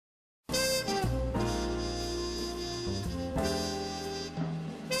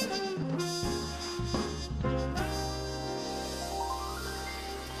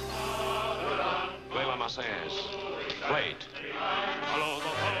Marseillaise. Play it.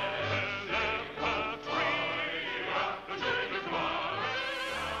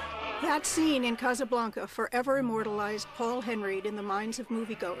 That scene in Casablanca forever immortalized Paul Henreid in the minds of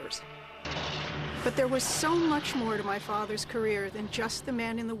moviegoers. But there was so much more to my father's career than just the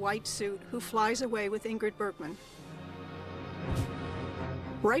man in the white suit who flies away with Ingrid Bergman.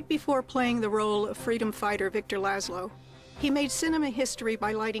 Right before playing the role of freedom fighter Victor Laszlo, he made cinema history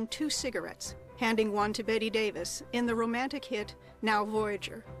by lighting 2 cigarettes, handing one to Bette Davis in the romantic hit Now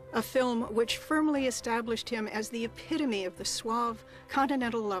Voyager, a film which firmly established him as the epitome of the suave,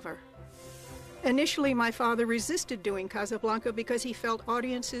 continental lover. Initially, my father resisted doing Casablanca because he felt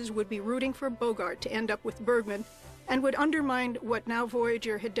audiences would be rooting for Bogart to end up with Bergman and would undermine what Now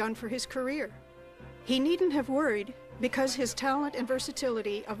Voyager had done for his career. He needn't have worried, because his talent and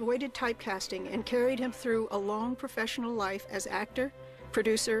versatility avoided typecasting and carried him through a long professional life as actor,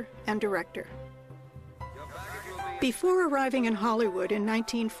 producer, and director. Before arriving in Hollywood in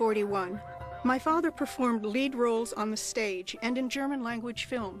 1941, my father performed lead roles on the stage and in German-language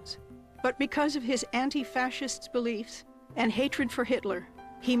films. But because of his anti-fascist beliefs and hatred for Hitler,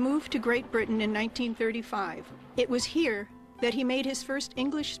 he moved to Great Britain in 1935. It was here that he made his first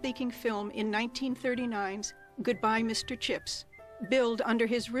English-speaking film in 1939's Goodbye, Mr. Chips, billed under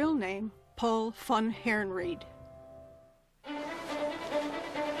his real name, Paul von Henreid.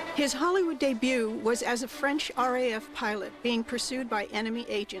 His Hollywood debut was as a French RAF pilot being pursued by enemy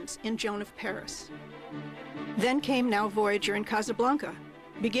agents in Joan of Paris. Then came Now Voyager in Casablanca,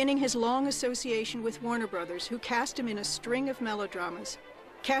 beginning his long association with Warner Brothers, who cast him in a string of melodramas,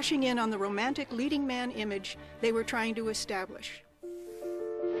 cashing in on the romantic leading man image they were trying to establish.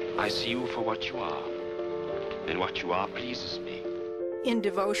 I see you for what you are, and what you are pleases me. In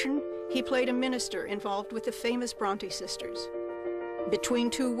Devotion, he played a minister involved with the famous Bronte sisters. Between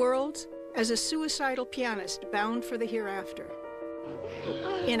Two Worlds, as a suicidal pianist bound for the hereafter.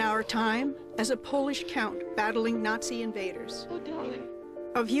 In Our Time, as a Polish count battling Nazi invaders. Oh, darling.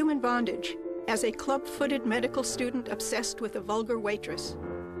 Of Human Bondage, as a club-footed medical student obsessed with a vulgar waitress.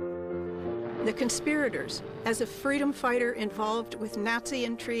 The Conspirators, as a freedom fighter involved with Nazi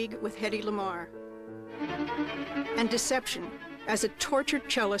intrigue with Hedy Lamarr. And Deception, as a tortured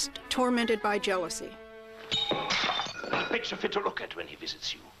cellist tormented by jealousy. A picture fit to look at when he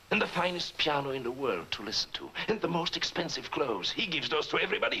visits you. And the finest piano in the world to listen to. And the most expensive clothes. He gives those to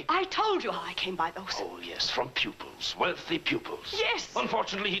everybody. I told you how I came by those. Oh, yes, from pupils. Wealthy pupils. Yes!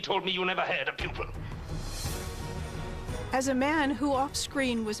 Unfortunately, he told me you never had a pupil. As a man who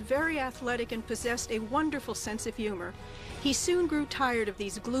off-screen was very athletic and possessed a wonderful sense of humor, he soon grew tired of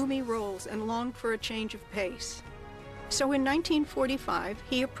these gloomy roles and longed for a change of pace. So in 1945,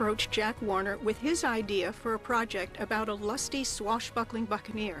 he approached Jack Warner with his idea for a project about a lusty, swashbuckling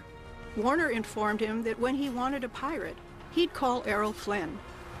buccaneer. Warner informed him that when he wanted a pirate, he'd call Errol Flynn.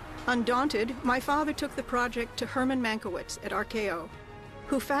 Undaunted, my father took the project to Herman Mankiewicz at RKO,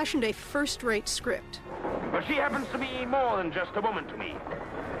 who fashioned a first-rate script. But she happens to be more than just a woman to me.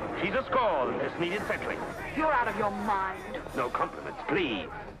 She's a squall and has needed settling. You're out of your mind. No compliments, please.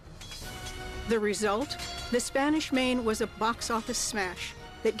 The result? The Spanish Main was a box office smash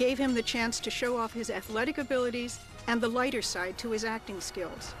that gave him the chance to show off his athletic abilities and the lighter side to his acting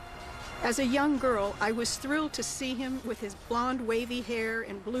skills. As a young girl, I was thrilled to see him with his blonde, wavy hair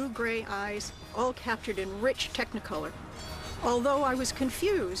and blue-gray eyes, all captured in rich Technicolor. Although I was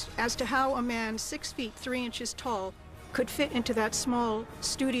confused as to how a man 6 feet 3 inches tall could fit into that small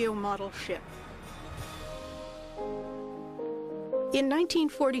studio model ship. In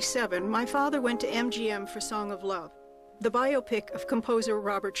 1947, my father went to MGM for Song of Love, the biopic of composer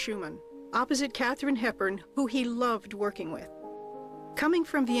Robert Schumann, opposite Katharine Hepburn, who he loved working with. Coming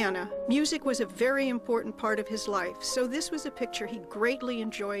from Vienna, music was a very important part of his life, so this was a picture he greatly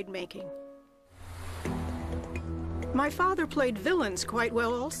enjoyed making. My father played villains quite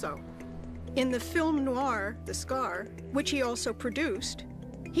well also. In the film noir, The Scar, which he also produced,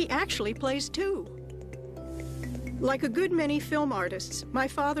 he actually plays two. Like a good many film artists, my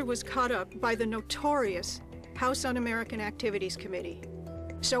father was caught up by the notorious House Un-American Activities Committee.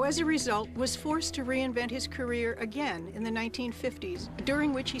 So as a result, was forced to reinvent his career again in the 1950s,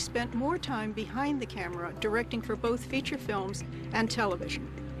 during which he spent more time behind the camera, directing for both feature films and television.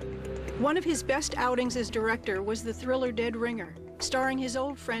 One of his best outings as director was the thriller Dead Ringer, starring his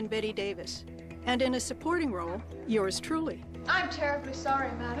old friend Bette Davis, and in a supporting role, yours truly. I'm terribly sorry,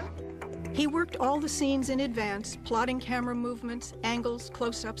 madam. He worked all the scenes in advance, plotting camera movements, angles,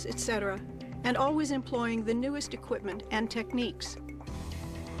 close-ups, etc., and always employing the newest equipment and techniques.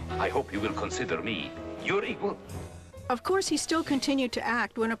 I hope you will consider me your equal. Of course, he still continued to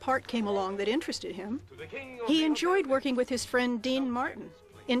act when a part came along that interested him. He enjoyed working with his friend Dean Martin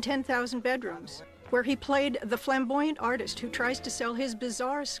in 10,000 Bedrooms, where he played the flamboyant artist who tries to sell his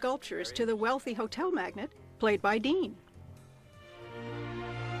bizarre sculptures to the wealthy hotel magnate, played by Dean.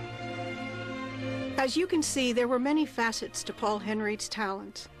 As you can see, there were many facets to Paul Henreid's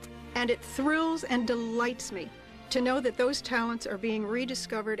talents, and it thrills and delights me to know that those talents are being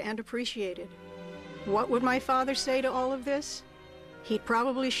rediscovered and appreciated. What would my father say to all of this? He'd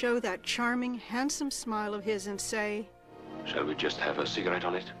probably show that charming, handsome smile of his and say, Shall we just have a cigarette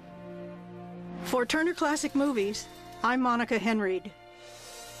on it? For Turner Classic Movies, I'm Monika Henreid.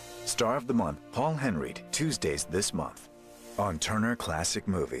 Star of the Month, Paul Henreid, Tuesdays this month on Turner Classic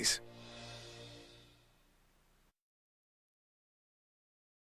Movies.